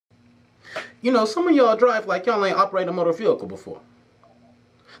You know, some of y'all drive like y'all ain't operated a motor vehicle before.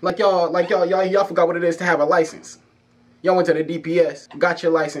 Like y'all forgot what it is to have a license. Y'all went to the DPS, got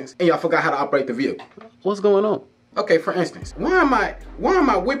your license, and y'all forgot how to operate the vehicle. What's going on? Okay, for instance, why am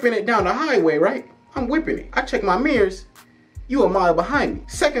I whipping it down the highway, right? I'm whipping it. I check my mirrors. You a mile behind me.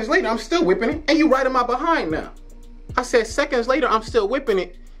 Seconds later, I'm still whipping it, and you right in my behind now. I said seconds later, I'm still whipping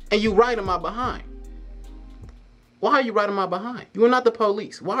it, and you right in my behind. Why are you right in my behind? You are not the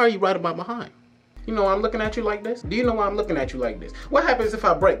police. Why are you right in my behind? You know why I'm looking at you like this? Do you know why I'm looking at you like this? What happens if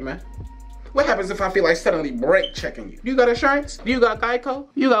I break, man? What happens if I feel like suddenly brake checking you? Do you got insurance? Do you got Geico?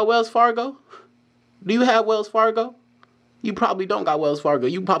 You got Wells Fargo? Do you have Wells Fargo? You probably don't got Wells Fargo.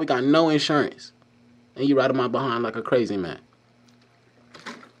 You probably got no insurance. And you right in my behind like a crazy man.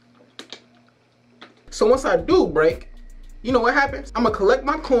 So once I do break, you know what happens? I'm gonna collect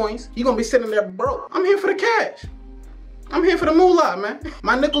my coins. You're gonna be sitting there broke. I'm here for the cash. I'm here for the moolah, man.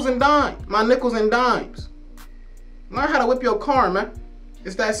 My nickels and dimes. My nickels and dimes. Learn how to whip your car, man.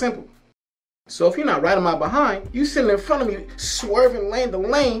 It's that simple. So if you're not right in my behind, you sitting in front of me, swerving lane to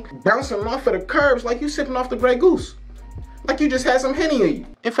lane, bouncing off of the curbs like you sipping off the Grey Goose. Like you just had some Henny in you.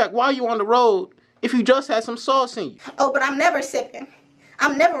 In fact, why are you on the road if you just had some sauce in you? Oh, but I'm never sipping.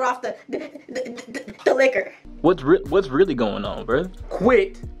 I'm never off the liquor. What's really going on, bro?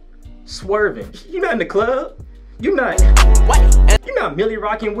 Quit swerving. You not in the club. You not. What? You not Millie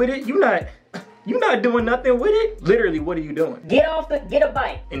rocking with it. You not doing nothing with it. Literally, what are you doing? Get a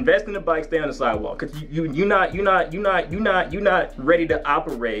bike. Invest in the bike. Stay on the sidewalk. Cause you're not ready to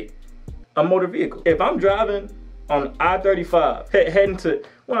operate a motor vehicle. If I'm driving on I-35, heading to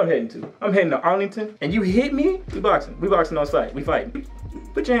where I'm heading to. I'm heading to Arlington, and you hit me. We boxing. We boxing on site. We fighting.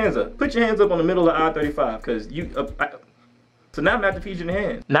 Put your hands up. Put your hands up on the middle of I-35, cause you. So now I'm gonna have to feed you in the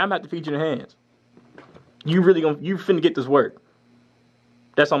hands. Now I'm gonna have to feed you in the hands. You finna get this work.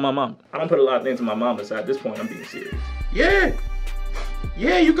 That's on my mom. I don't put a lot of things on my mama, so at this point, I'm being serious. Yeah.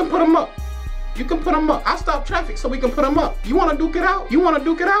 Yeah, you can put them up. You can put them up. I stop traffic so we can put them up. You want to duke it out? You want to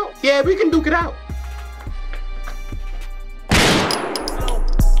duke it out? Yeah, we can duke it out.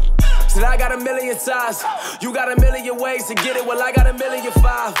 Said I got a million times, you got a million ways to get it, well I got 1,000,005.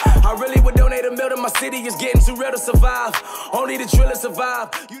 I really would donate $1 million to my city, it's getting too real to survive. Only the drillers survive.